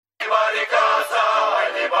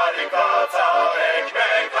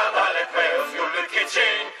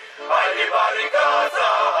haydi barikata,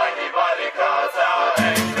 haydi barikata.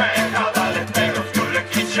 Ekmek, adalet ve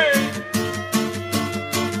özgürlük için.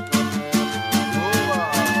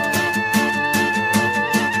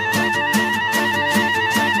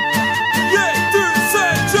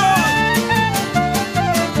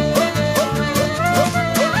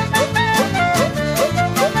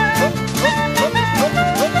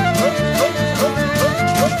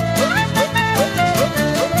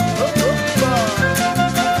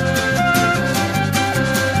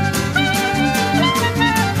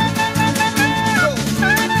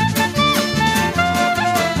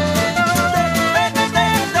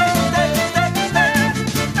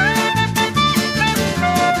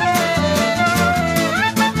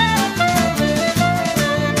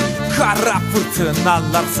 Kara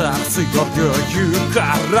fırtınalar sarsıyor göğü,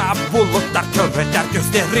 kara bulutlar kör eder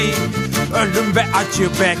gözleri. Ölüm ve acı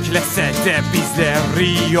beklese de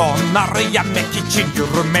bizleri, onları yenmek için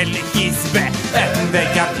yürümeliyiz ve en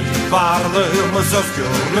değerli varlığımız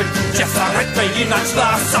özgürlük. Cesaret ve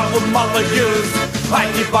inançla savunmalıyız.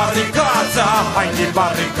 Haydi barikata, haydi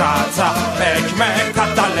barikata. Ekmek,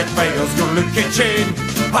 adalet ve özgürlük için.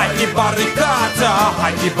 Haydi barikata,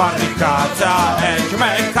 haydi barikata.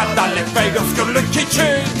 Ekmek, adalet ve özgürlük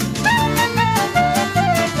için.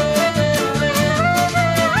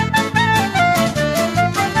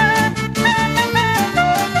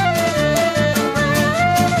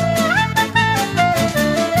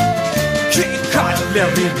 Ki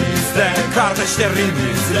kalplerimizle,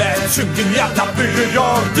 kardeşlerimizle tüm dünyada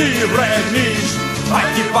büyüyor direniş.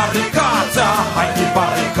 Haydi barikata, haydi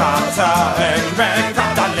barikata. Ekmek,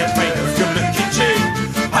 adalet ve özgürlük için.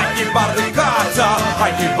 Haydi barikata,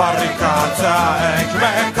 haydi barikata.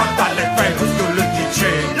 Ekmek, adalet ve özgürlük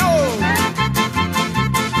için.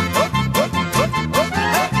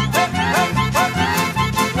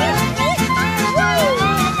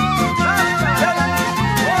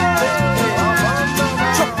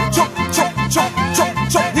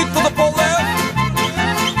 Çok hit for the full left.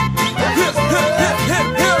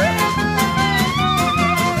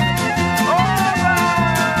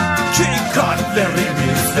 Ki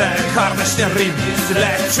kalplerimizle,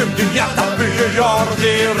 kardeşlerimizle tüm dünyada büyüyor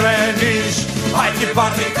direniş. Haydi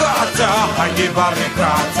barikata, haydi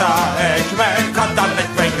barikata. Ekmek,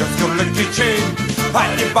 adalet ve özgürlük için.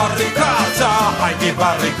 Haydi barikata, haydi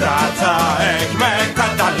barikata. Ekmek,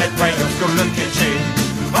 adalet ve özgürlük için.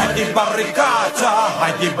 Haydi barikata,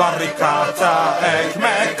 haydi barikata.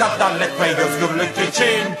 Ekmek, adalet ve özgürlük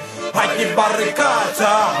için. Haydi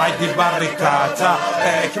barikata, haydi barikata.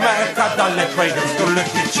 Ekmek, adalet ve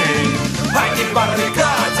özgürlük için. Haydi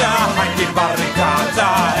barikata, haydi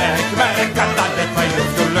barikata. Ekmek, adalet ve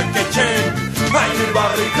özgürlük için. Haydi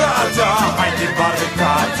barikata, haydi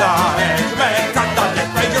barikata. Ekmek, adalet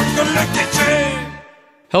ve özgürlük için.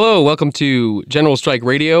 Hello, welcome to General Strike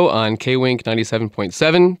Radio on K-Wink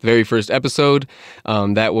 97.7, the very first episode.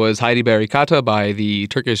 That was Haydi Barikata by the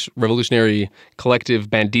Turkish revolutionary collective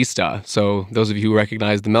Bandista. So those of you who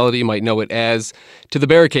recognize the melody might know it as To the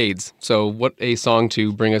Barricades. So what a song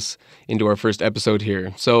to bring us into our first episode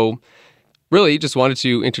here. So really just wanted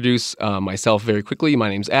to introduce myself very quickly. My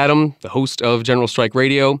name's Adam, the host of General Strike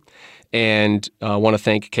Radio. And I want to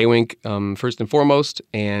thank K-Wink first and foremost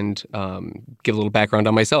and give a little background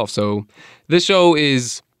on myself. So this show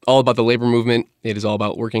is all about the labor movement. It is all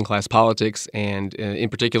about working class politics and in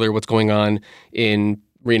particular what's going on in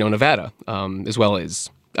Reno, Nevada, as well as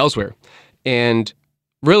elsewhere. And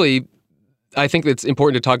really, I think it's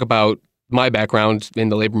important to talk about my background in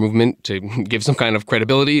the labor movement to give some kind of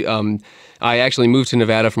credibility. I actually moved to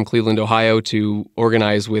Nevada from Cleveland, Ohio to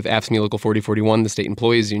organize with AFSCME Local 4041, the state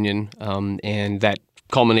employees union, and that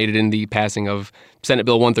culminated in the passing of Senate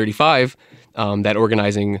Bill 135, that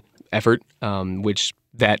organizing effort, which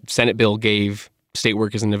that Senate bill gave state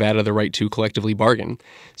workers in Nevada the right to collectively bargain.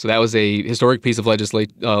 So that was a historic piece of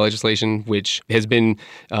legislation, which has been,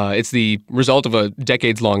 it's the result of a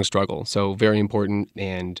decades-long struggle, so very important.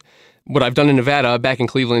 And what I've done in Nevada, back in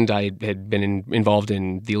Cleveland, I had been involved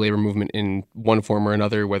in the labor movement in one form or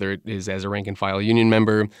another, whether it is as a rank-and-file union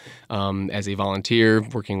member, as a volunteer,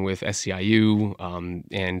 working with SCIU,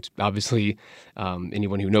 and obviously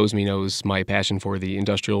anyone who knows me knows my passion for the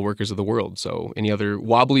industrial workers of the world. So any other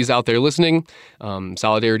wobblies out there listening,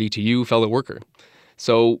 solidarity to you, fellow worker.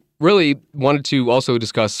 So really wanted to also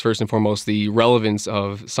discuss, first and foremost, the relevance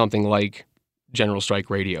of something like General Strike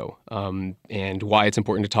Radio, and why it's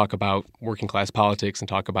important to talk about working class politics and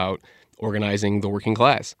talk about organizing the working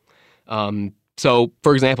class. So,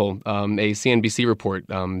 for example, a CNBC report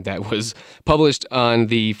that was published on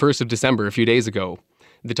the 1st of December, a few days ago,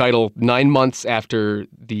 the title, 9 months after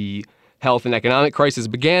the health and economic crisis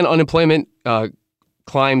began, unemployment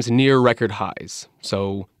climbs near record highs.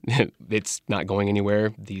 So it's not going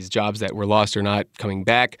anywhere. These jobs that were lost are not coming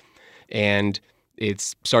back. And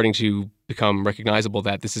it's starting to become recognizable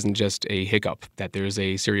that this isn't just a hiccup, that there's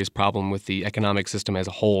a serious problem with the economic system as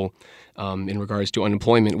a whole in regards to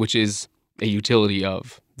unemployment, which is a utility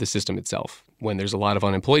of the system itself. When there's a lot of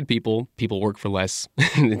unemployed people, people work for less.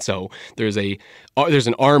 And so there's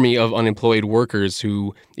an army of unemployed workers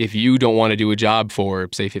who, if you don't want to do a job for,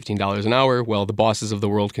 say, $15 an hour, well, the bosses of the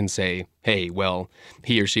world can say, hey, well,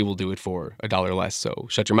 he or she will do it for $1 less. So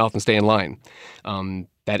shut your mouth and stay in line.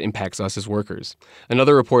 That impacts us as workers.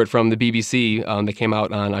 Another report from the BBC that came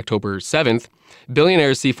out on October 7th,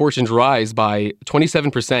 billionaires see fortunes rise by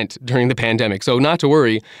 27% during the pandemic. So not to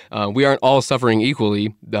worry, we aren't all suffering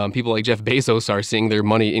equally. People like Jeff Bezos are seeing their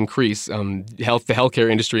money increase. The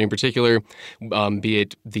healthcare industry in particular, be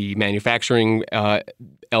it the manufacturing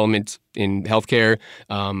element in healthcare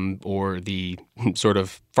or the sort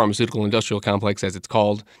of pharmaceutical industrial complex, as it's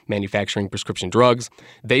called, manufacturing prescription drugs,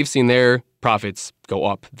 they've seen their profits go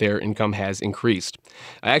up. Their income has increased.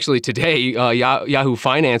 Actually, today, Yahoo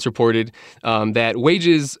Finance reported that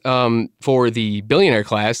wages for the billionaire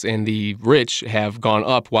class and the rich have gone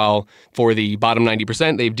up, while for the bottom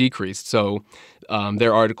 90%, they've decreased. So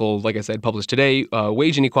their article, like I said, published today,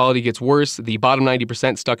 wage inequality gets worse. The bottom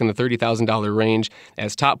 90% stuck in the $30,000 range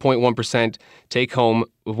as top 0.1% take home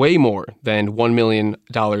way more than $1 million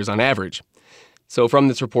on average. So from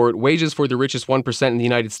this report, wages for the richest 1% in the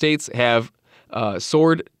United States have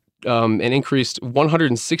soared and increased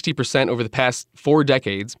 160% over the past 4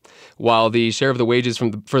 decades, while the share of the wages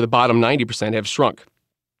for the bottom 90% have shrunk.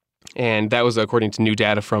 And that was according to new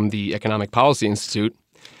data from the Economic Policy Institute.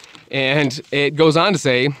 And it goes on to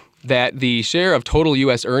say that the share of total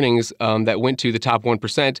U.S. earnings that went to the top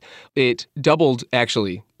 1%, it doubled,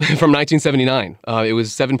 actually, from 1979. It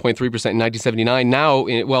was 7.3% in 1979. Now,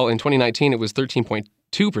 in 2019, it was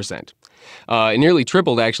 13.2%. It nearly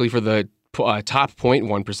tripled, actually, for the top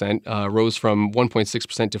 0.1%, rose from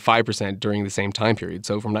 1.6% to 5% during the same time period.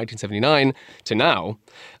 So from 1979 to now,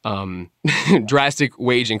 drastic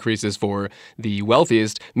wage increases for the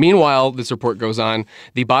wealthiest. Meanwhile, this report goes on,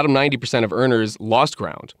 the bottom 90% of earners lost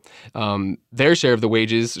ground. Their share of the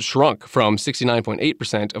wages shrunk from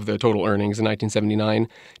 69.8% of the total earnings in 1979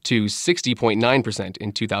 to 60.9%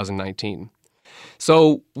 in 2019.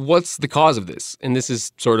 So what's the cause of this? And this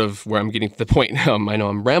is sort of where I'm getting to the point. I know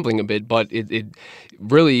I'm rambling a bit, but it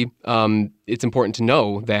really, it's important to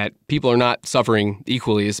know that people are not suffering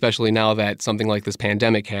equally, especially now that something like this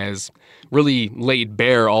pandemic has really laid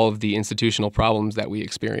bare all of the institutional problems that we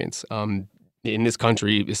experience in this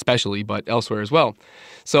country especially, but elsewhere as well.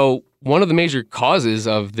 So one of the major causes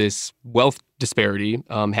of this wealth disparity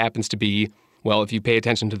happens to be, well, if you pay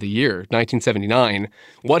attention to the year, 1979,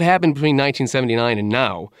 what happened between 1979 and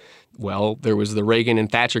now? Well, there was the Reagan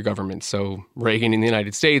and Thatcher governments. So Reagan in the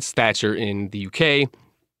United States, Thatcher in the UK.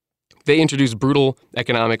 They introduced brutal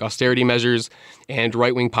economic austerity measures and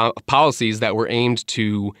right-wing policies that were aimed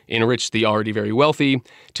to enrich the already very wealthy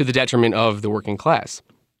to the detriment of the working class.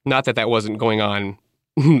 Not that that wasn't going on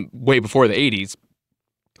way before the 80s,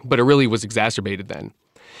 but it really was exacerbated then.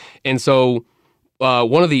 And so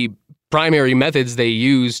one of the primary methods they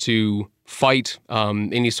use to fight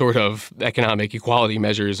any sort of economic equality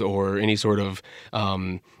measures or any sort of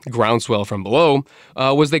groundswell from below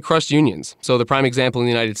was they crushed unions. So the prime example in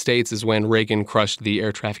the United States is when Reagan crushed the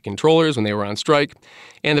air traffic controllers when they were on strike.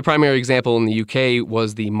 And the primary example in the UK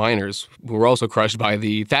was the miners, who were also crushed by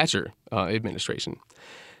the Thatcher administration.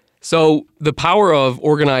 So the power of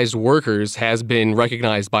organized workers has been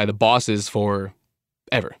recognized by the bosses for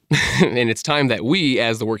ever. And it's time that we,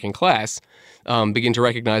 as the working class, begin to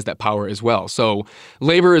recognize that power as well. So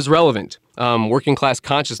labor is relevant. Working class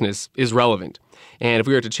consciousness is relevant. And if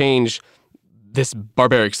we are to change this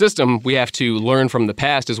barbaric system, we have to learn from the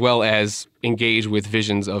past as well as engage with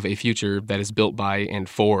visions of a future that is built by and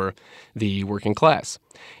for the working class.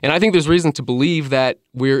 And I think there's reason to believe that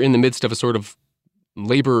we're in the midst of a sort of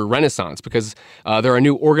labor renaissance because there are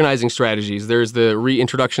new organizing strategies. There's the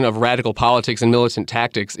reintroduction of radical politics and militant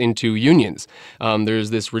tactics into unions. There's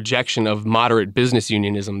this rejection of moderate business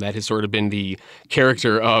unionism that has sort of been the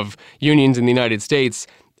character of unions in the United States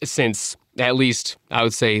since at least, I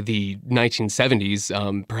would say, the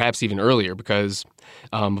 1970s, perhaps even earlier, because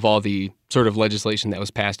of all the sort of legislation that was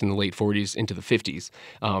passed in the late 40s into the 50s,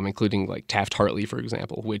 including like Taft-Hartley, for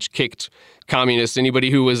example, which kicked communists, anybody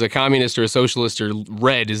who was a communist or a socialist or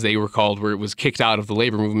red, as they were called, where it was kicked out of the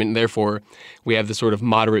labor movement. And therefore, we have the sort of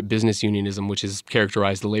moderate business unionism, which has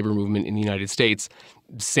characterized the labor movement in the United States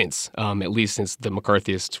since, at least since the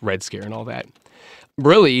McCarthyist Red Scare and all that.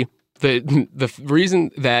 Really, the reason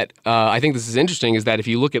that I think this is interesting is that if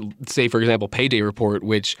you look at, say, for example, Payday Report,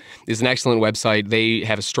 which is an excellent website, they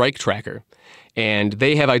have a strike tracker. And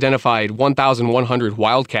they have identified 1,100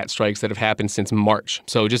 wildcat strikes that have happened since March.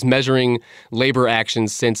 So just measuring labor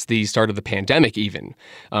actions since the start of the pandemic even.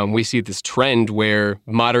 We see this trend where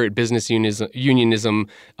moderate business unionism,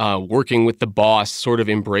 working with the boss, sort of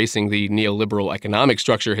embracing the neoliberal economic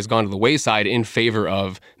structure, has gone to the wayside in favor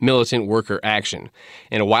of militant worker action.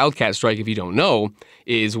 And a wildcat strike, if you don't know,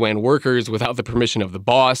 is when workers, without the permission of the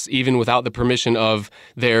boss, even without the permission of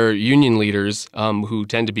their union leaders, who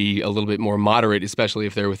tend to be a little bit more moderate, especially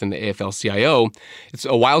if they're within the AFL-CIO, it's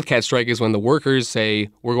a wildcat strike is when the workers say,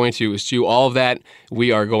 we're going to eschew all of that.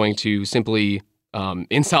 We are going to simply,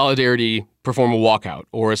 in solidarity, perform a walkout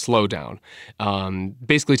or a slowdown,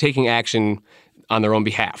 basically taking action on their own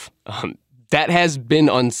behalf. That has been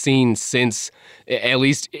unseen since, at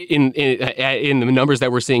least in the numbers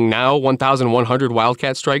that we're seeing now, 1,100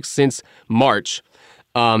 wildcat strikes since March.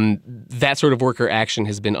 That sort of worker action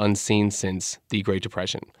has been unseen since the Great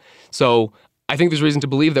Depression. So I think there's reason to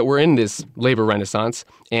believe that we're in this labor renaissance,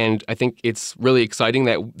 and I think it's really exciting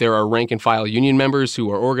that there are rank-and-file union members who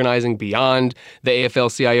are organizing beyond the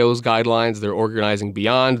AFL-CIO's guidelines. They're organizing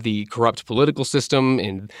beyond the corrupt political system,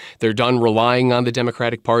 and they're done relying on the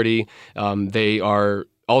Democratic Party. They are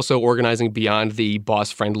also organizing beyond the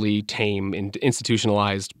boss-friendly, tame, and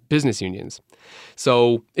institutionalized business unions.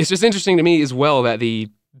 So it's just interesting to me as well that the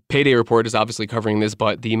Payday Report is obviously covering this,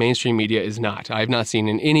 but the mainstream media is not. I have not seen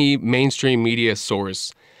in any mainstream media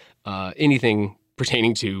source anything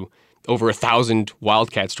pertaining to over 1,000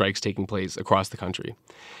 wildcat strikes taking place across the country.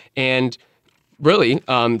 And really,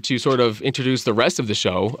 to sort of introduce the rest of the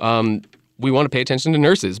show, we want to pay attention to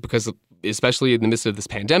nurses because, especially in the midst of this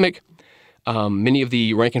pandemic, many of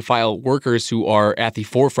the rank-and-file workers who are at the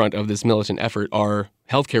forefront of this militant effort are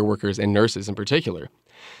healthcare workers and nurses in particular.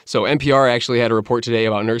 So NPR actually had a report today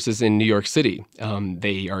about nurses in New York City.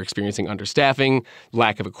 They are experiencing understaffing,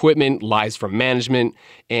 lack of equipment, lies from management,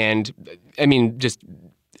 and, I mean, just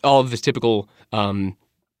all of this typical,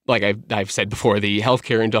 like I've said before, the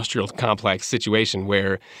healthcare industrial complex situation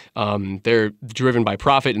where they're driven by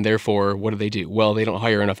profit, and therefore, what do? Well, they don't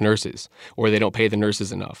hire enough nurses, or they don't pay the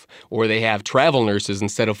nurses enough, or they have travel nurses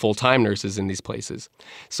instead of full-time nurses in these places.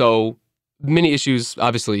 So many issues,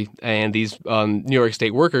 obviously, and these New York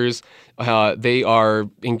State workers, they are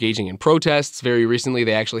engaging in protests. Very recently,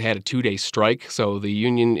 they actually had a 2-day strike. So the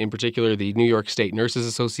union, in particular, the New York State Nurses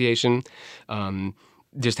Association,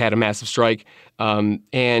 just had a massive strike.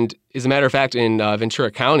 And as a matter of fact, in Ventura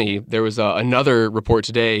County, there was another report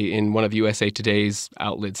today in one of USA Today's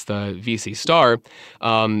outlets, the VC Star,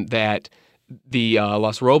 that the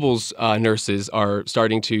Los Robles nurses are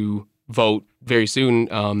starting to vote very soon,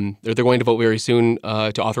 they're going to vote very soon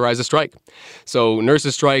to authorize a strike. So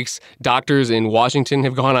nurses strikes, doctors in Washington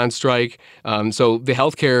have gone on strike. So the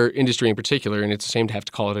healthcare industry in particular, and it's a shame to have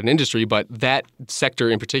to call it an industry, but that sector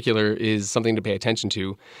in particular is something to pay attention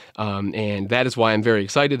to. And that is why I'm very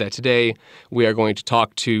excited that today we are going to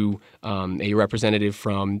talk to a representative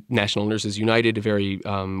from National Nurses United, a very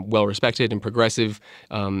well-respected and progressive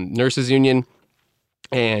nurses union.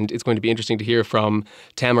 And it's going to be interesting to hear from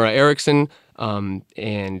Tamara Erickson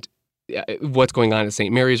and what's going on at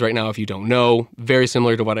St. Mary's right now, if you don't know. Very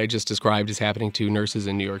similar to what I just described is happening to nurses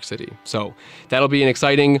in New York City. So that'll be an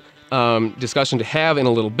exciting discussion to have in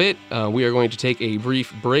a little bit. We are going to take a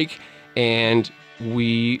brief break, and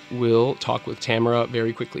we will talk with Tamara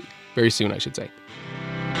very quickly. Very soon, I should say.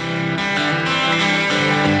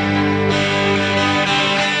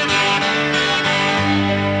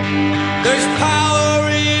 There's power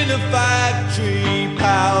in the factory,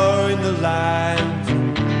 power in the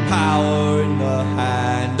land, power in the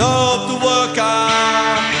hand of the worker.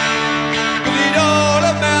 But it all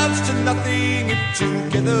amounts to nothing if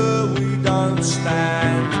together we don't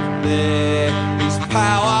stand. There is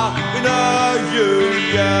power in a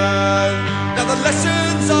union. Now the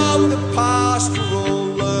lessons of the past were all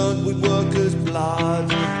learned with workers' blood.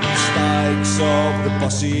 Mistakes of the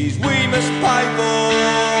bosses we must pay for.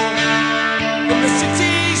 From the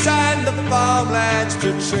cities and the farmlands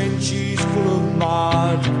to trenches full of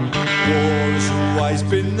mud, war's always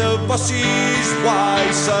been the boss's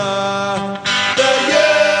way, sir. The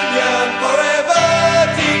union forever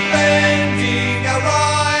defending our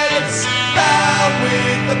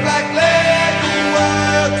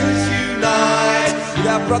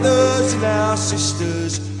brothers and our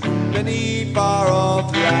sisters from many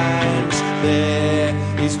far-off lands. There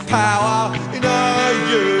is power in our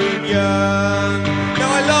union. Now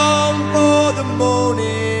I long for the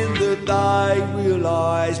morning that they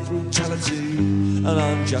realise brutality and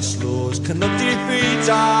unjust laws cannot defeat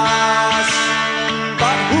us.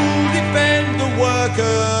 But who'll defend the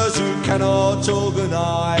workers who cannot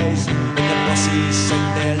organise when the bosses send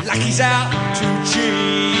their lackeys out to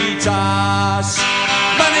cheat us?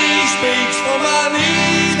 Money speaks for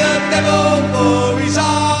money, the devil for his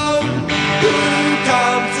own. Who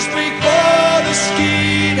comes to speak for the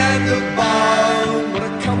skin and the bone? What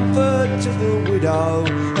a comfort to the widow,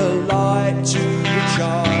 a light to the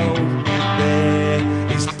child. There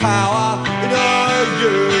is power in our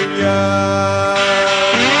union.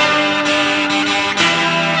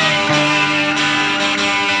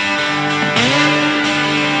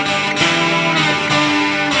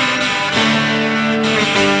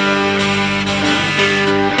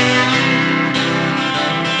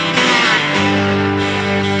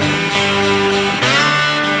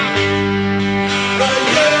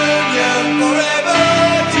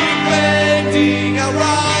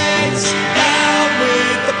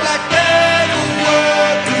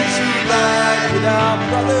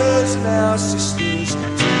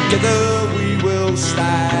 Together we will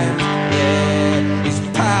stand. There is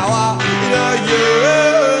power in our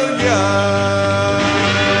union.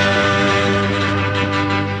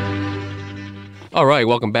 All right,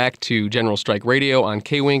 welcome back to General Strike Radio on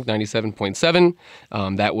K-Wink 97.7.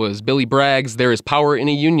 That was Billy Bragg's There Is Power in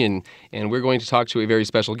a Union, and we're going to talk to a very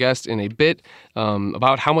special guest in a bit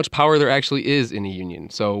about how much power there actually is in a union.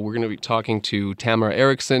 So we're going to be talking to Tamara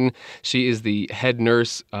Erickson. She is the head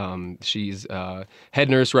nurse. She's head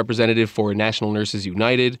nurse representative for National Nurses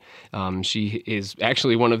United. She is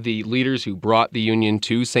actually one of the leaders who brought the union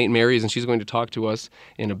to St. Mary's, and she's going to talk to us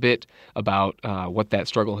in a bit about what that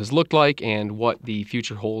struggle has looked like and what the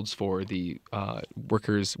future holds for the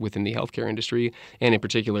workers within the healthcare industry, and in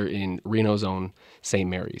particular in Reno's own St.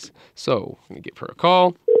 Mary's. So I'm going to give her a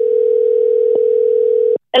call.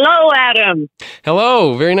 Hello, Adam.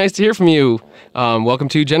 Hello. Very nice to hear from you. Welcome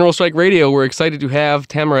to General Strike Radio. We're excited to have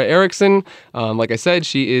Tamara Erickson. Like I said,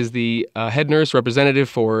 she is the head nurse representative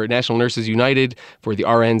for National Nurses United for the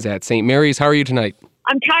RNs at St. Mary's. How are you tonight?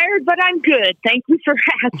 I'm tired, but I'm good. Thank you for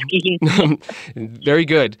asking. Very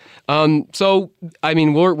good. So, I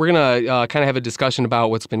mean, we're going to kind of have a discussion about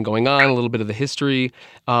what's been going on, a little bit of the history,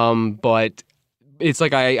 but it's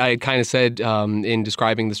like I kind of said in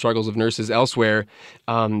describing the struggles of nurses elsewhere,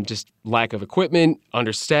 just lack of equipment,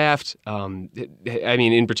 understaffed. I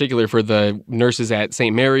mean, in particular for the nurses at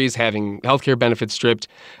St. Mary's having healthcare benefits stripped.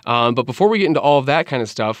 But before we get into all of that kind of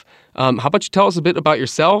stuff, how about you tell us a bit about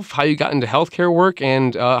yourself, how you got into healthcare work,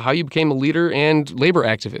 and how you became a leader and labor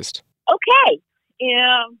activist? Okay.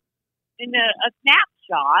 In a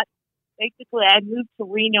snapshot, basically I moved to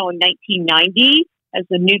Reno in 1990 as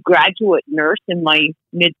a new graduate nurse in my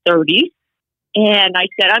mid-30s. And I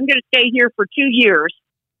said, I'm going to stay here for 2 years.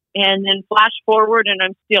 And then flash forward, and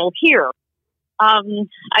I'm still here. I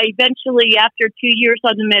eventually, after 2 years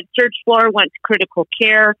on the med-surg floor, went to critical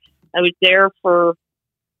care. I was there for,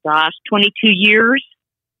 22 years.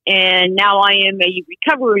 And now I am a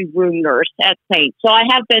recovery room nurse at St. So I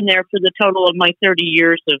have been there for the total of my 30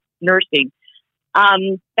 years of nursing.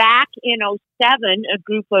 Back in 2007, a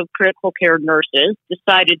group of critical care nurses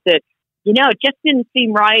decided that, it just didn't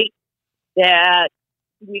seem right that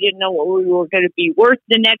we didn't know what we were going to be worth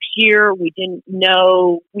the next year. We didn't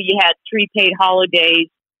know we had 3 paid holidays.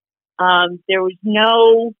 There was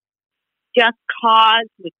no just cause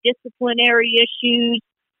with disciplinary issues.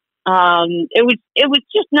 It was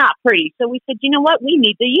just not pretty. So we said, you know what? We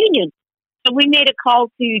need the union. So we made a call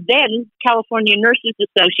to then California Nurses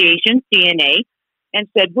Association, CNA, and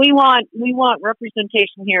said, we want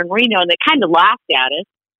representation here in Reno. And they kind of laughed at us.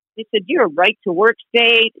 They said, you're a right to work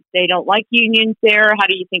state. They don't like unions there. How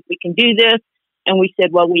do you think we can do this? And we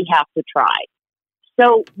said, well, we have to try.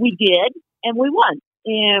 So we did, and we won.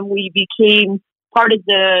 And we became part of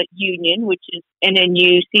the union, which is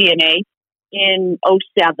NNU CNA, in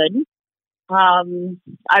 2007.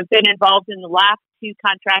 I've been involved in the last 2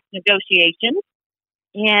 contract negotiations.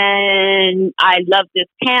 And I love this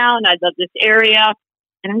town. I love this area.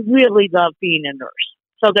 And I really love being a nurse.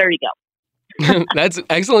 So there you go. That's an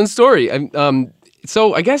excellent story.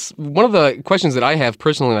 So I guess one of the questions that I have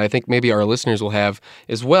personally, and I think maybe our listeners will have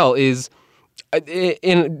as well, is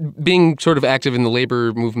in being sort of active in the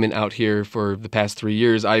labor movement out here for the past 3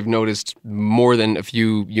 years, I've noticed more than a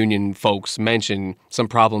few union folks mention some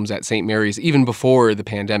problems at St. Mary's even before the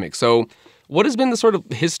pandemic. So What has been the sort of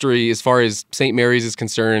history as far as St. Mary's is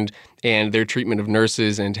concerned and their treatment of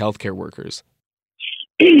nurses and healthcare workers?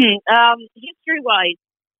 History-wise,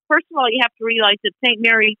 first of all, you have to realize that St.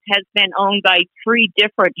 Mary's has been owned by 3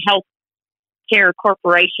 different healthcare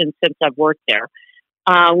corporations since I've worked there.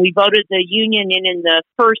 We voted the union in the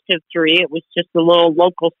first of 3. It was just a little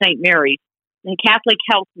local St. Mary's. And Catholic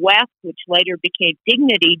Health West, which later became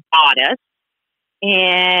Dignity, bought us.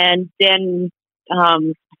 And then, I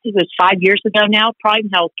think it was 5 years ago now, Prime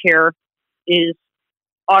Healthcare is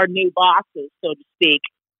our new bosses, so to speak.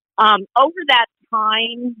 Over that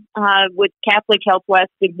time, with Catholic Health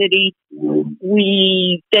West Dignity,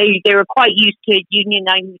 they were quite used to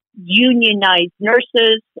unionized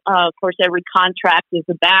nurses. Of course, every contract is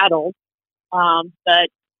a battle, but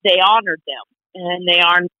they honored them. And they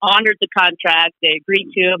honored the contract. They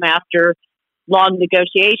agreed to them after long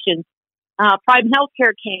negotiations. Prime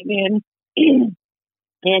Healthcare came in,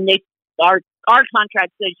 and our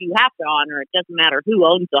contract says you have to honor it. Doesn't matter who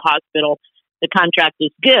owns the hospital. The contract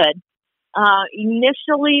is good.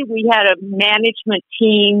 Initially, we had a management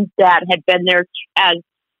team that had been there as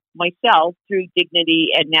myself through Dignity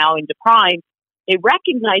and now into Prime. They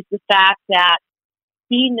recognized the fact that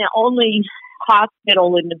being the only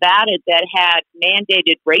hospital in Nevada that had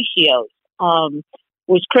mandated ratios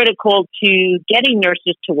was critical to getting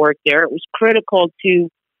nurses to work there. It was critical to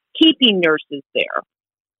keeping nurses there.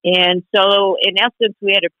 And so, in essence,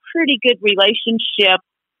 we had a pretty good relationship,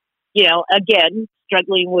 again,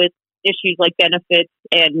 struggling with issues like benefits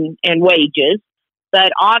and wages,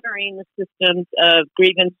 but honoring the systems of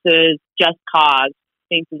grievances, just cause,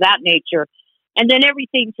 things of that nature. And then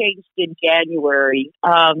everything changed in January.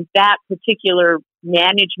 That particular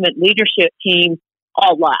management leadership team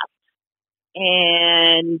all left.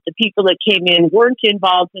 And the people that came in weren't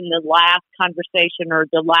involved in the last conversation or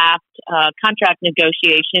the last contract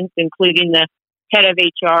negotiations, including the head of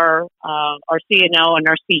HR, our CNO, and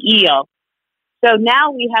our CEO. So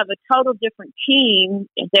now we have a total different team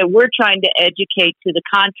that we're trying to educate to the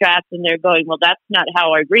contract, and they're going, well, that's not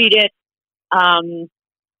how I read it.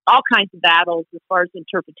 All kinds of battles as far as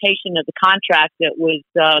interpretation of the contract that was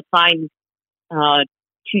signed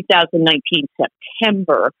 2019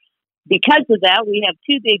 September. Because of that, we have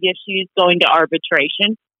 2 big issues going to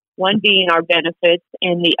arbitration, one being our benefits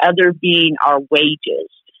and the other being our wages.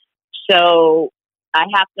 So I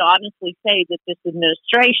have to honestly say that this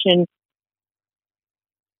administration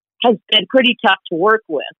has been pretty tough to work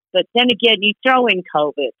with. But then again, you throw in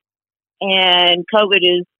COVID, and COVID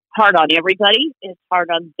is hard on everybody. It's hard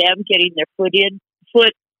on them getting their foot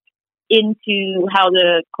into how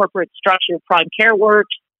the corporate structure of Prime Care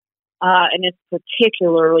works. And it's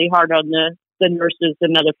particularly hard on the nurses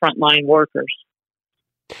and other frontline workers.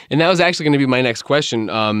 And that was actually going to be my next question.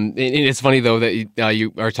 And it's funny, though, that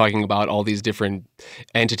you are talking about all these different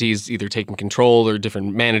entities either taking control or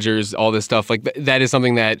different managers, all this stuff. Like that is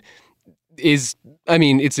something that is,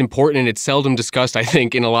 it's important and it's seldom discussed, I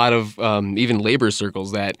think, in a lot of even labor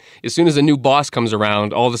circles, that as soon as a new boss comes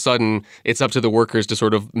around, all of a sudden it's up to the workers to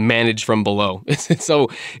sort of manage from below. So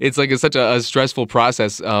it's like such a stressful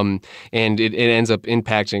process, and it ends up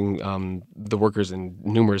impacting the workers in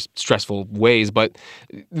numerous stressful ways. But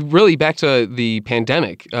really back to the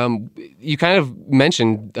pandemic, you kind of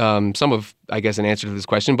mentioned some of, I guess, an answer to this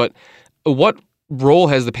question, but what role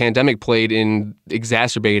has the pandemic played in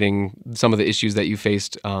exacerbating some of the issues that you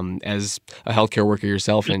faced as a healthcare worker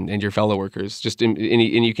yourself and your fellow workers? Just and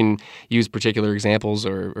you can use particular examples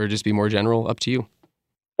or just be more general, up to you.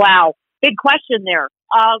 Wow. Big question there.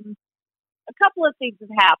 A couple of things have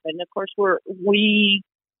happened. Of course, we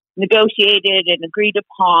negotiated and agreed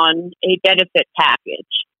upon a benefit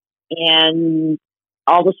package, and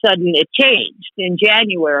all of a sudden it changed in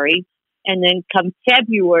January. And then come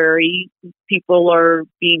February, people are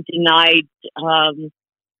being denied the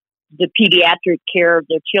pediatric care of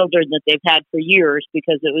their children that they've had for years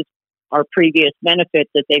because it was our previous benefit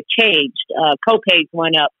that they've changed. Co-pays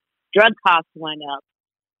went up, drug costs went up,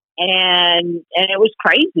 and it was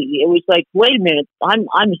crazy. It was like, wait a minute,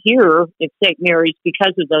 I'm here at St. Mary's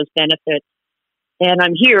because of those benefits, and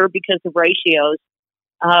I'm here because of ratios.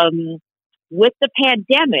 With the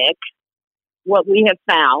pandemic, what we have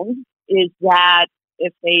found is that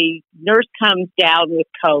if a nurse comes down with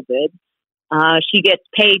COVID, she gets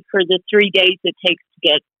paid for the 3 days it takes to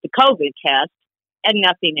get the COVID test and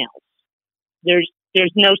nothing else.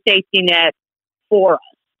 There's no safety net for us.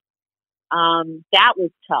 That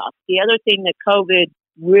was tough. The other thing that COVID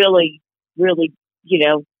really, really,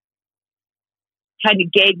 kind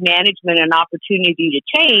of gave management an opportunity to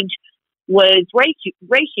change was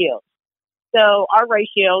ratios. So our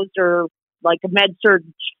ratios are like a med surg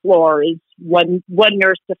floor is one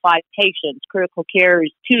nurse to 5 patients. Critical care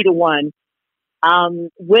is 2 to 1.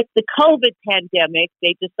 With the COVID pandemic,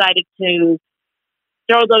 they decided to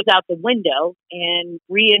throw those out the window and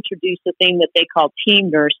reintroduce a thing that they call team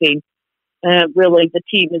nursing. Really,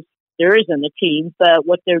 there isn't a team, but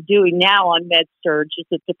what they're doing now on med surg is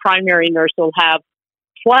that the primary nurse will have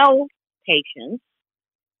 12 patients,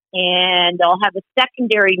 and they'll have a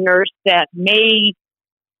secondary nurse that may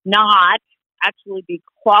not actually be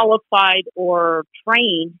qualified or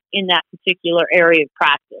trained in that particular area of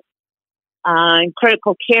practice. In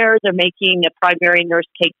critical care, they're making a primary nurse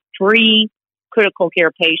take 3 critical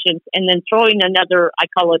care patients and then throwing another, I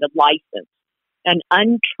call it a license, an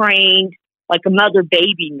untrained, like a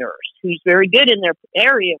mother-baby nurse who's very good in their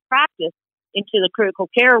area of practice into the critical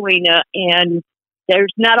care arena. And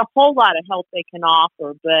there's not a whole lot of help they can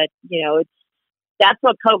offer, but, that's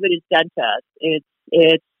what COVID has done to us.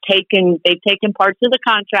 They've taken parts of the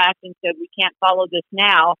contract and said, we can't follow this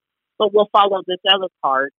now, but we'll follow this other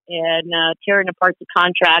part, and tearing apart the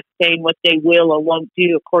contract, saying what they will or won't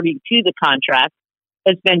do according to the contract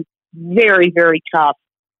has been very, very tough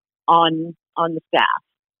on the staff.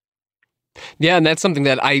 Yeah, and that's something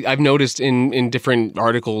that I've noticed in different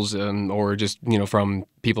articles or just, from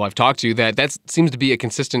people I've talked to, that seems to be a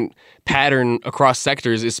consistent pattern across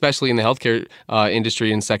sectors, especially in the healthcare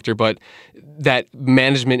industry and sector, but that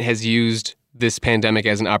management has used this pandemic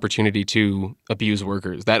as an opportunity to abuse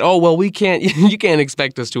workers. That, you can't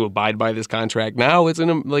expect us to abide by this contract now. It's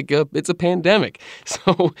it's a pandemic.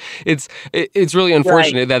 So it's really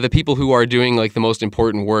unfortunate that the people who are doing like the most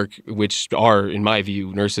important work, which are, in my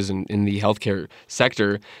view, nurses in the healthcare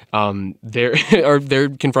sector, they're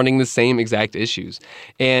confronting the same exact issues.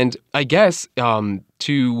 And I guess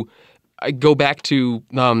I go back to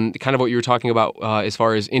kind of what you were talking about as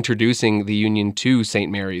far as introducing the union to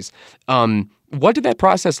St. Mary's. What did that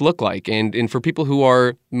process look like? And for people who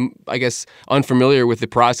are, I guess, unfamiliar with the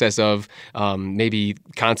process of maybe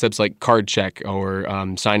concepts like card check or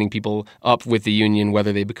signing people up with the union,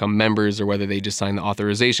 whether they become members or whether they just sign the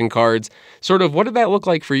authorization cards, sort of what did that look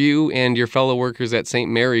like for you and your fellow workers at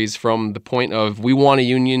St. Mary's from the point of we want a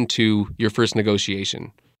union to your first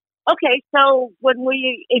negotiation? Okay, so when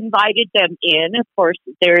we invited them in, of course,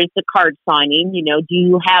 there is the card signing. Do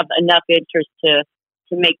you have enough interest to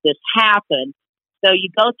make this happen? So you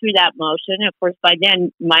go through that motion. Of course, by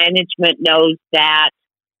then, management knows that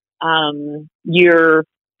you're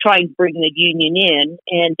trying to bring the union in,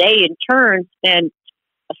 and they, in turn, spend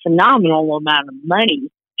a phenomenal amount of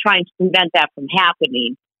money trying to prevent that from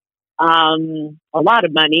happening. A lot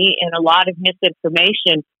of money and a lot of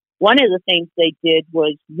misinformation. One of the things they did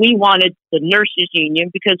was we wanted the nurses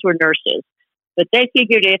union because we're nurses, but they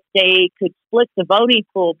figured if they could split the voting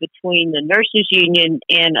pool between the nurses union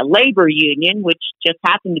and a labor union, which just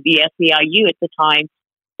happened to be SEIU at the time,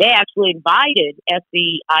 they actually invited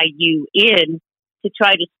SEIU in to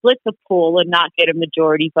try to split the pool and not get a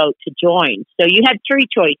majority vote to join. So you had 3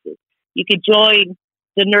 choices. You could join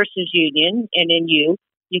the nurses union, NNU,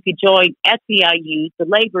 you could join SEIU, the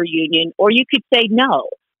labor union, or you could say no.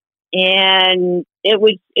 And it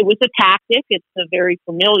was a tactic. It's a very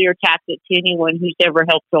familiar tactic to anyone who's ever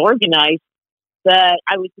helped to organize. But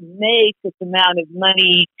I was amazed at the amount of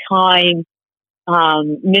money, time,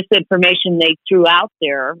 misinformation they threw out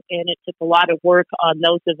there. And it took a lot of work on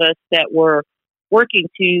those of us that were working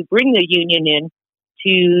to bring the union in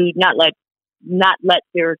to not let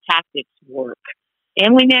their tactics work.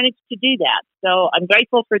 And we managed to do that. So I'm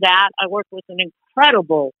grateful for that. I work with an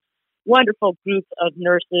incredible, wonderful group of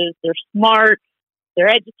nurses. They're smart, they're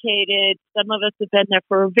educated. Some of us have been there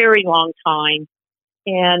for a very long time.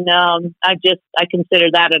 And I consider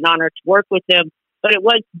that an honor to work with them. But it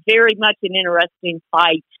was very much an interesting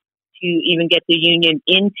fight to even get the union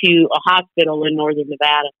into a hospital in northern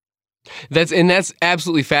Nevada. That's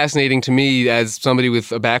absolutely fascinating to me as somebody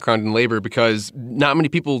with a background in labor, because not many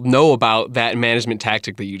people know about that management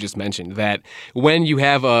tactic that you just mentioned, that when you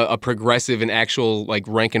have a progressive and actual like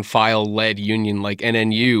rank and file led union like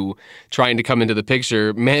NNU trying to come into the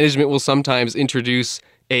picture, management will sometimes introduce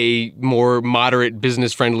a more moderate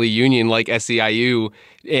business-friendly union like SEIU,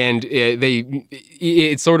 and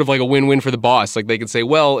it's sort of like a win-win for the boss. Like they could say,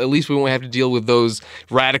 well, at least we won't have to deal with those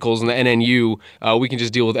radicals in the NNU. We can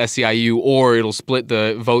just deal with SEIU, or it'll split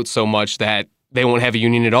the vote so much that they won't have a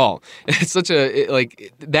union at all. It's such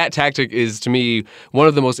that tactic is, to me, one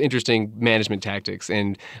of the most interesting management tactics.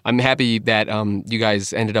 And I'm happy that you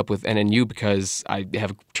guys ended up with NNU, because I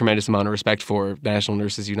have a tremendous amount of respect for National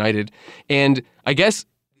Nurses United. And I guess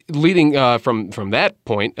leading from that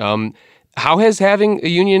point, How has having a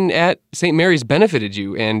union at St. Mary's benefited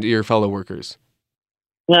you and your fellow workers?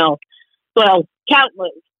 No, well,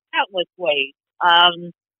 countless ways.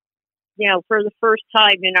 For the first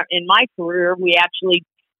time in my career, we actually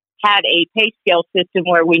had a pay scale system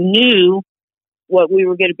where we knew what we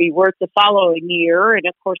were going to be worth the following year. And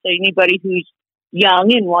of course, anybody who's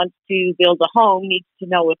young and wants to build a home needs to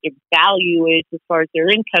know what their value is as far as their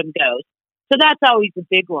income goes. So that's always a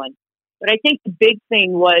big one. But I think the big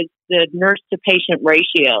thing was the nurse to patient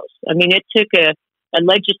ratios. I mean, it took a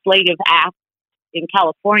legislative act in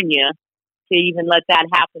California to even let that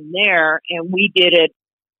happen there. And we did it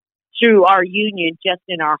through our union just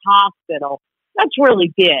in our hospital. That's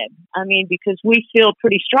really big. I mean, because we feel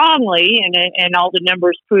pretty strongly, and all the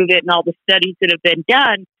numbers prove it, and all the studies that have been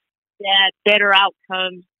done, that better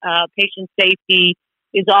outcomes, patient safety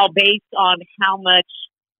is all based on how much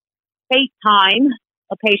face time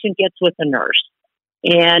a patient gets with a nurse.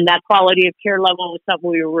 And that quality of care level was something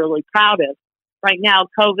we were really proud of. Right now,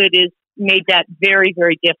 COVID has made that very,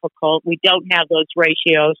 very difficult. We don't have those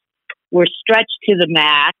ratios. We're stretched to the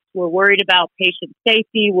max. We're worried about patient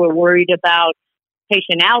safety. We're worried about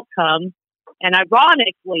patient outcome. And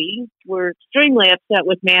ironically, we're extremely upset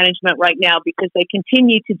with management right now because they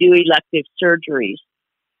continue to do elective surgeries.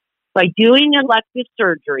 By doing elective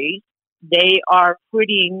surgeries, they are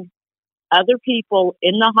putting other people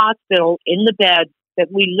in the hospital, in the bed, that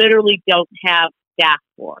we literally don't have staff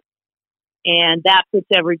for. And that puts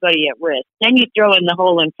everybody at risk. Then you throw in the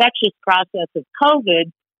whole infectious process of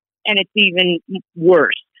COVID, and it's even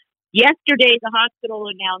worse. Yesterday, the hospital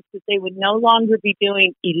announced that they would no longer be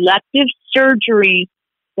doing elective surgeries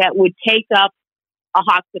that would take up a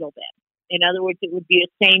hospital bed. In other words, it would be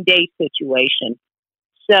a same-day situation.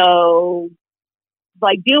 So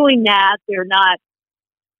by doing that, they're not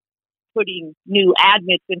putting new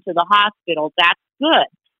admits into the hospital. That's good.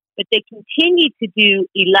 But they continue to do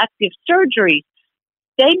elective surgeries.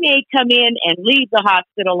 They may come in and leave the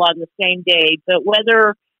hospital on the same day, but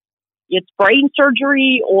whether it's brain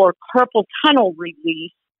surgery or carpal tunnel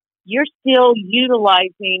release, you're still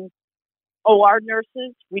utilizing OR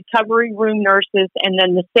nurses, recovery room nurses, and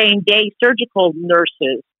then the same day surgical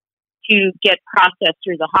nurses to get processed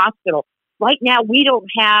through the hospital. Right now, we don't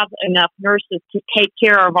have enough nurses to take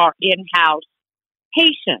care of our in-house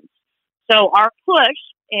patients. So our push,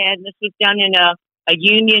 and this was done in a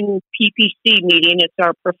union PPC meeting, it's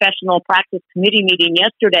our professional practice committee meeting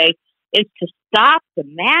yesterday, is to stop the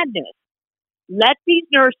madness. Let these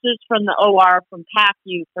nurses from the OR, from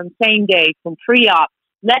PACU, from same day, from pre-op,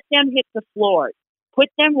 let them hit the floor. Put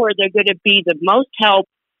them where they're going to be the most help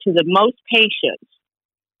to the most patients.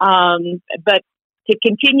 But to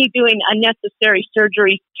continue doing unnecessary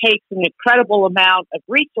surgery takes an incredible amount of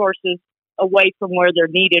resources away from where they're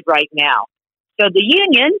needed right now. So the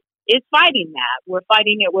union is fighting that. We're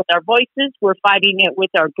fighting it with our voices. We're fighting it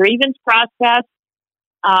with our grievance process.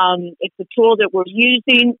 It's a tool that we're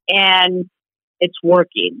using, and it's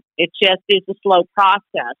working. It just is a slow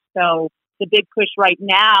process. So the big push right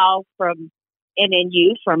now from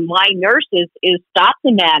NNU, from my nurses, is stop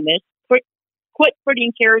the madness, quit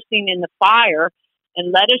putting kerosene in the fire,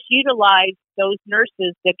 and let us utilize those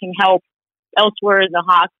nurses that can help elsewhere in the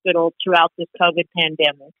hospital throughout this COVID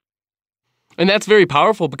pandemic. And that's very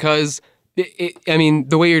powerful because,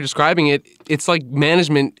 the way you're describing it, it's like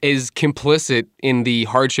management is complicit in the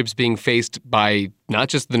hardships being faced by not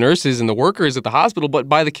just the nurses and the workers at the hospital, but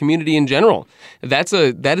by the community in general. That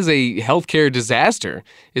is a healthcare disaster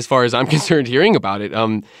as far as I'm concerned hearing about it.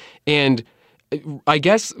 And I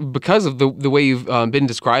guess because of the way you've been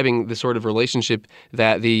describing the sort of relationship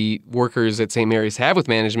that the workers at St. Mary's have with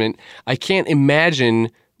management, I can't imagine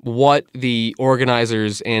what the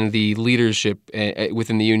organizers and the leadership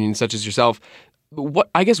within the union, such as yourself,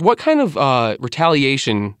 what kind of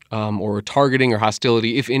retaliation or targeting or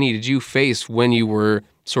hostility, if any, did you face when you were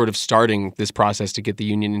sort of starting this process to get the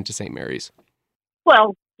union into St. Mary's?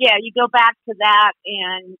 Well, yeah, you go back to that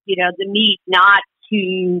and, the need not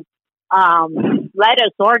to let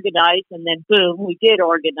us organize, and then boom, we did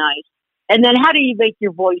organize. And then how do you make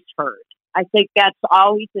your voice heard? I think that's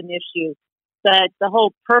always an issue. But the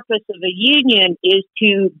whole purpose of a union is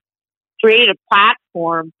to create a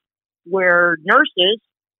platform where nurses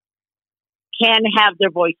can have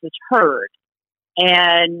their voices heard.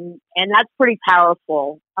 And that's pretty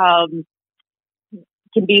powerful. Can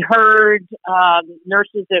be heard,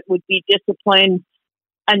 nurses that would be disciplined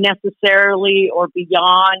unnecessarily or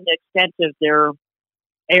beyond the extent of their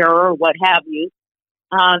error or what have you,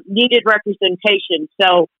 needed representation.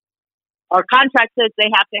 So our contract says they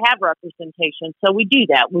have to have representation. So we do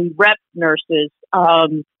that. We rep nurses.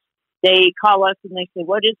 they call us and they say,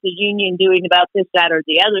 what is the union doing about this, that, or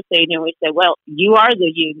the other thing? And we say, well, you are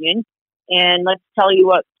the union, and let's tell you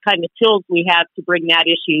what kind of tools we have to bring that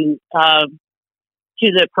issue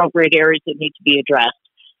to the appropriate areas that need to be addressed.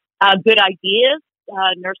 Good ideas.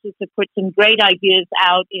 Nurses have put some great ideas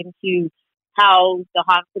out into how the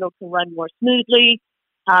hospital can run more smoothly.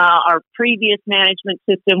 Our previous management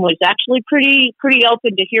system was actually pretty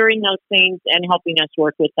open to hearing those things and helping us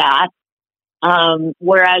work with that.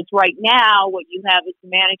 Whereas right now, what you have is a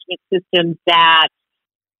management system that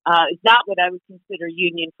is not what I would consider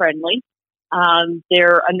union friendly.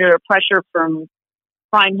 They're under pressure from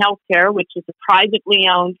Prime Healthcare, which is a privately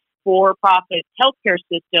owned for-profit healthcare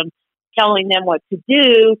system, telling them what to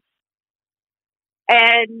do.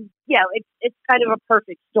 And yeah, it's kind of a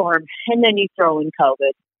perfect storm. And then you throw in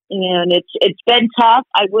COVID. And it's been tough.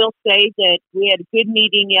 I will say that we had a good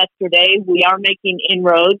meeting yesterday. We are making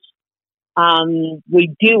inroads. We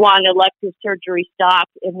do want elective surgery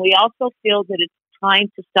stopped, and we also feel that it's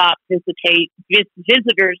time to stop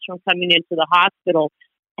visitors from coming into the hospital.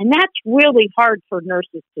 And that's really hard for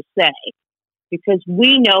nurses to say, because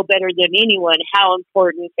we know better than anyone how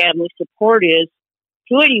important family support is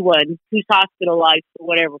to anyone who's hospitalized for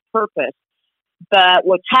whatever purpose. But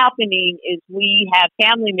what's happening is we have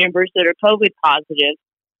family members that are COVID positive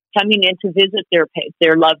coming in to visit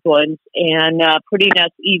their loved ones and putting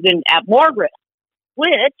us even at more risk, which,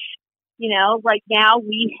 right now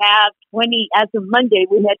we have 20, as of Monday,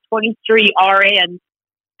 we had 23 RNs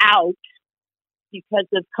out because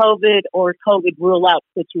of COVID or COVID rule out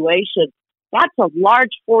situations. That's a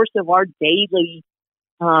large force of our daily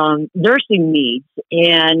nursing needs.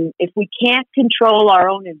 And if we can't control our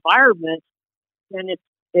own environment, then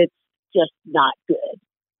it's just not good.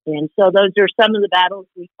 And so those are some of the battles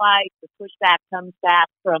we fight. The pushback comes back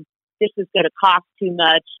from, this is going to cost too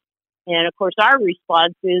much. And of course, our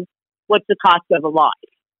response is, what's the cost of a life?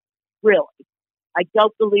 Really? I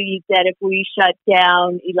don't believe that if we shut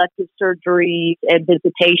down elective surgeries and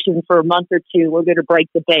visitation for a month or two, we're going to break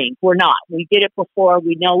the bank. We're not. We did it before.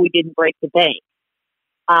 We know we didn't break the bank.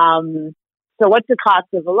 So what's the cost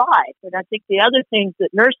of a life? And I think the other things that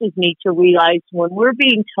nurses need to realize, when we're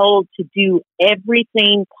being told to do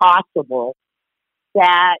everything possible,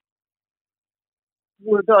 that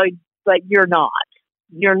we're going, but you're not.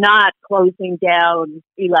 You're not closing down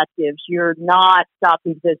electives. You're not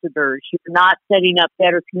stopping visitors. You're not setting up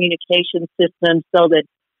better communication systems so that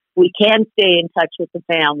we can stay in touch with the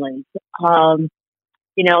families.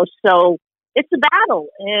 So it's a battle,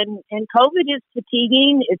 and COVID is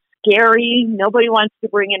fatiguing. It's scary. Nobody wants to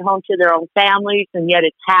bring it home to their own families, and yet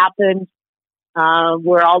it's happened.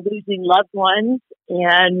 We're all losing loved ones,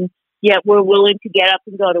 and yet we're willing to get up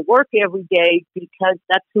and go to work every day because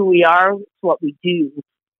that's who we are. It's what we do.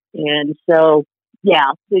 And so,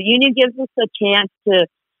 yeah, the union gives us a chance to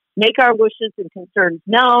make our wishes and concerns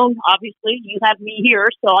known. Obviously, you have me here,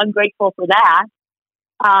 so I'm grateful for that.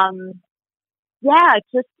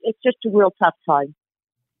 It's just a real tough time.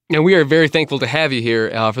 And we are very thankful to have you here.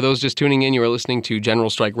 For those just tuning in, you are listening to General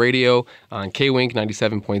Strike Radio on K-Wink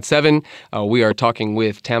 97.7. We are talking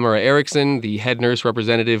with Tamara Erickson, the head nurse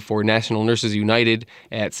representative for National Nurses United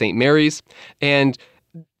at St. Mary's. And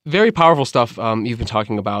very powerful stuff you've been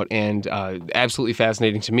talking about, and absolutely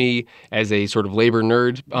fascinating to me as a sort of labor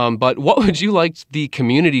nerd. But what would you like the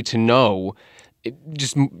community to know,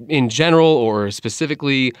 just in general or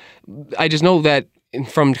specifically? I just know that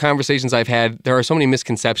from conversations I've had, there are so many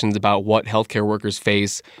misconceptions about what healthcare workers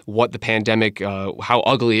face, what the pandemic, how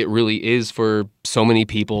ugly it really is for so many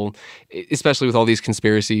people, especially with all these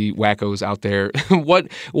conspiracy wackos out there.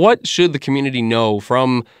 What should the community know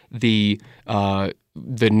from the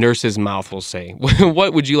nurse's mouth, we'll say?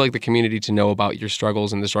 What would you like the community to know about your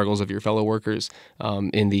struggles and the struggles of your fellow workers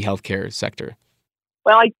in the healthcare sector?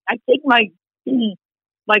 Well, I think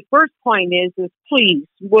my first point is please,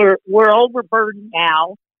 we're overburdened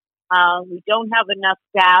now. We don't have enough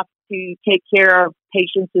staff to take care of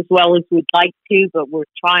patients as well as we'd like to, but we're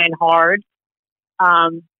trying hard.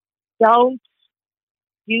 Don't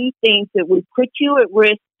do things that would put you at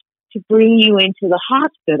risk to bring you into the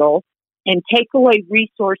hospital and take away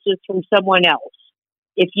resources from someone else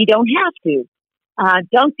if you don't have to.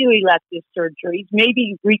 Don't do elective surgeries.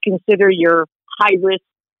 Maybe reconsider your high-risk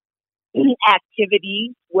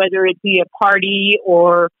activities, whether it be a party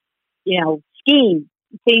or, skiing,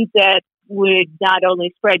 things that would not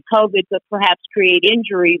only spread COVID, but perhaps create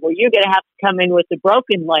injury where you're going to have to come in with a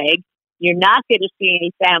broken leg. You're not going to see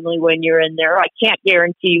any family when you're in there. I can't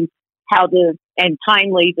guarantee how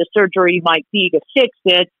timely the surgery might be to fix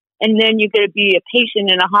it. And then you're going to be a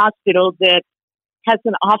patient in a hospital that has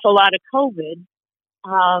an awful lot of COVID.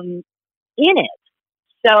 in it.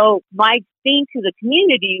 So my thing to the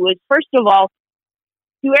community was, first of all,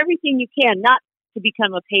 do everything you can not to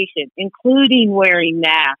become a patient, including wearing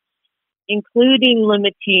masks, including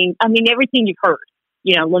limiting, everything you've heard,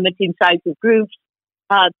 limiting size of groups,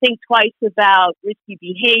 think twice about risky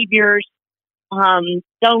behaviors,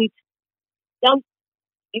 don't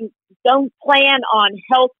plan on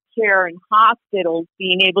health care and hospitals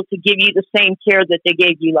being able to give you the same care that they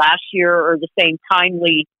gave you last year or the same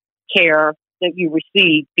timely care that you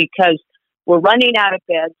received, because we're running out of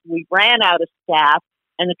beds, we ran out of staff,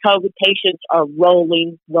 and the COVID patients are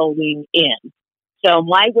rolling in. So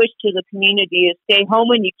my wish to the community is stay home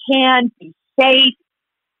when you can, be safe,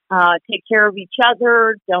 take care of each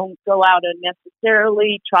other, don't go out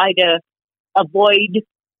unnecessarily, try to avoid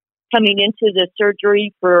coming into the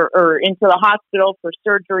surgery or into the hospital for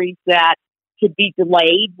surgeries that could be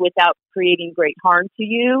delayed without creating great harm to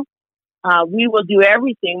you. We will do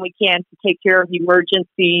everything we can to take care of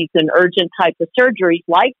emergencies and urgent type of surgeries,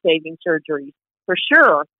 life-saving surgeries, for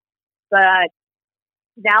sure. But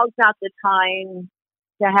now's not the time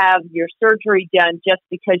to have your surgery done just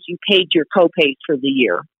because you paid your copays for the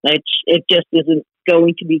year. It just isn't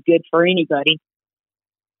going to be good for anybody.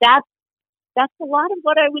 That's a lot of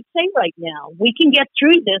what I would say right now. We can get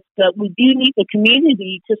through this, but we do need the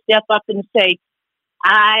community to step up and say,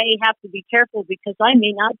 I have to be careful because I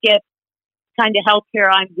may not get kind of health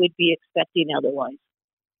care I would be expecting otherwise.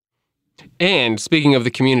 And speaking of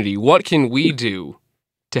the community, what can we do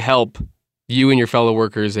to help you and your fellow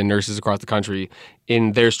workers and nurses across the country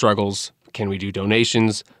in their struggles? Can we do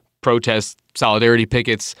donations, protests, solidarity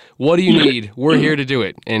pickets? What do you need? We're here to do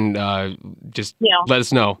it. And just let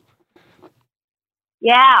us know.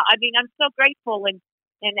 Yeah, I'm so grateful. And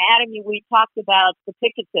Adam, we talked about the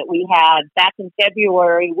pickets that we had back in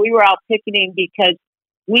February. We were out picketing because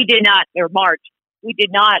we did not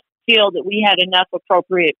feel that we had enough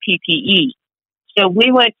appropriate PPE. So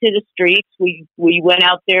we went to the streets. We went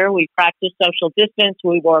out there. We practiced social distance.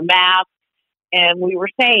 We wore masks. And we were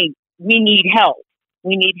saying, we need help.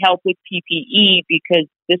 We need help with PPE because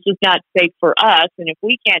this is not safe for us. And if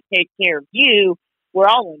we can't take care of you, we're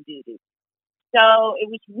all on duty. So it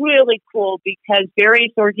was really cool because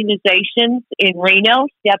various organizations in Reno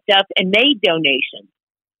stepped up and made donations.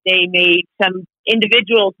 Some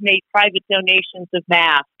individuals made private donations of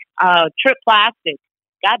masks. Trip Plastic,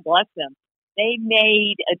 God bless them. They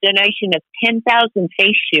made a donation of 10,000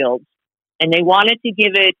 face shields, and they wanted to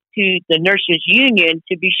give it to the nurses union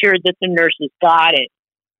to be sure that the nurses got it.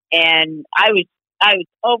 And I was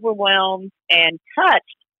overwhelmed and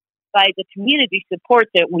touched by the community support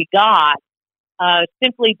that we got,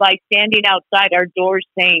 simply by standing outside our doors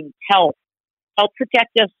saying, help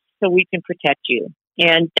protect us so we can protect you.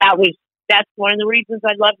 And that's one of the reasons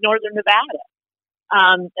I love Northern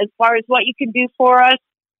Nevada. As far as what you can do for us,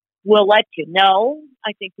 we'll let you know.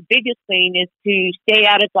 I think the biggest thing is to stay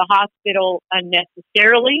out of the hospital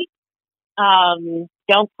unnecessarily.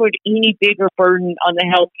 Don't put any bigger burden on the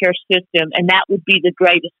healthcare system, and that would be the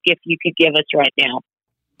greatest gift you could give us right now.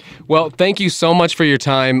 Well, thank you so much for your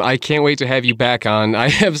time. I can't wait to have you back on. I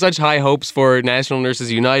have such high hopes for National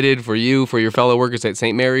Nurses United, for you, for your fellow workers at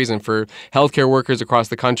St. Mary's, and for healthcare workers across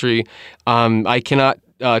the country. I cannot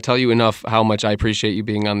tell you enough how much I appreciate you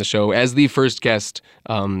being on the show as the first guest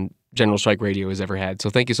General Strike Radio has ever had. So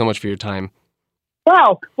thank you so much for your time.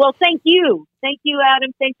 Well, thank you. Thank you,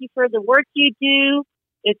 Adam. Thank you for the work you do.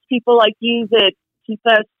 It's people like you that keep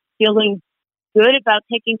us feeling good about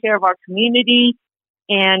taking care of our community.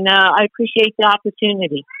 And I appreciate the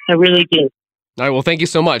opportunity. I really do. All right. Well, thank you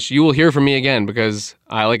so much. You will hear from me again because,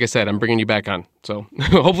 like I said, I'm bringing you back on. So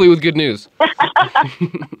hopefully with good news.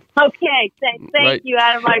 Okay. Thank you,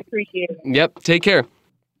 Adam. I appreciate it. Yep. Take care.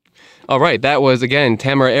 All right, that was, again,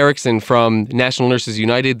 Tamara Erickson from National Nurses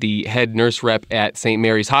United, the head nurse rep at St.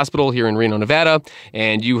 Mary's Hospital here in Reno, Nevada.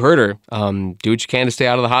 And you heard her. Do what you can to stay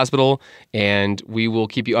out of the hospital, and we will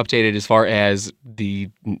keep you updated as far as the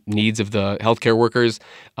needs of the healthcare workers.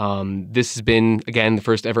 This has been, again, the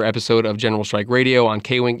first ever episode of General Strike Radio on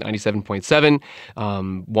K-Wink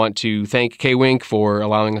 97.7. Want to thank K-Wink for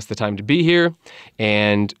allowing us the time to be here,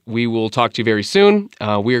 and we will talk to you very soon.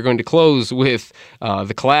 We are going to close with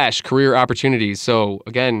The Clash, Career Opportunities. So,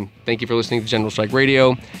 again, thank you for listening to General Strike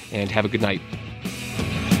Radio, and have a good night.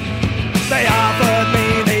 They offered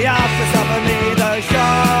me the office, offered me the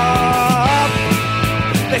job.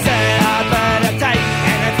 They said I'd better take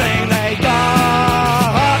anything they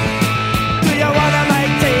got. Do you want to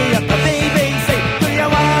make tea at the BBC? Do you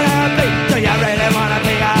really want to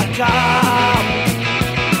be a cop?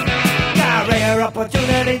 Career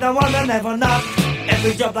opportunity, the one that never knocked.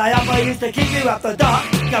 Every job they offer used to keep you up the dock.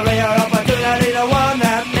 Career opportunity, the one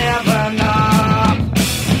that never knocks.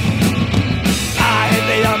 I hate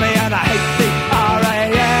the army and I hate the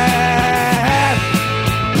RAF.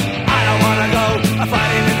 I don't wanna go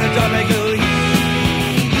fighting in the tropical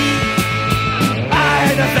heat. I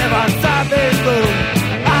hate the 7 Southeast Blue.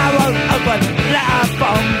 I won't open that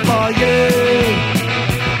bomb for you.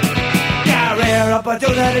 Career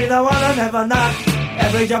opportunity, the one that never knocks.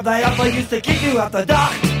 Every job they offer used to keep you off the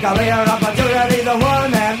dock. Career opportunity, the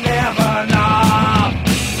one that never knocks.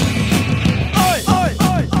 Oi, oi,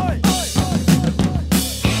 oi, oi, oi.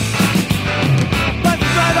 Bus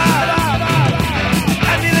driver,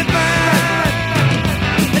 ambulance man,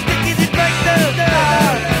 the tickets break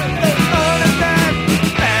down. Understand?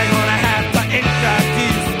 They're gonna have to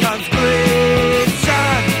introduce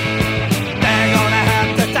conscription. They're gonna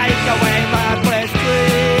have to take away my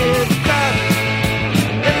prescription.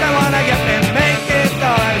 If they wanna get me making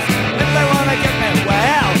noise, if they wanna get me,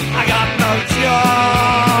 well, I got no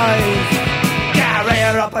choice.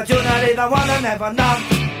 Career opportunity, the one that never knocks.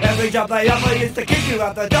 Every job they offer used to keep you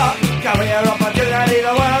at the dock. Career opportunity,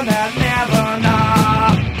 the one that never knocks.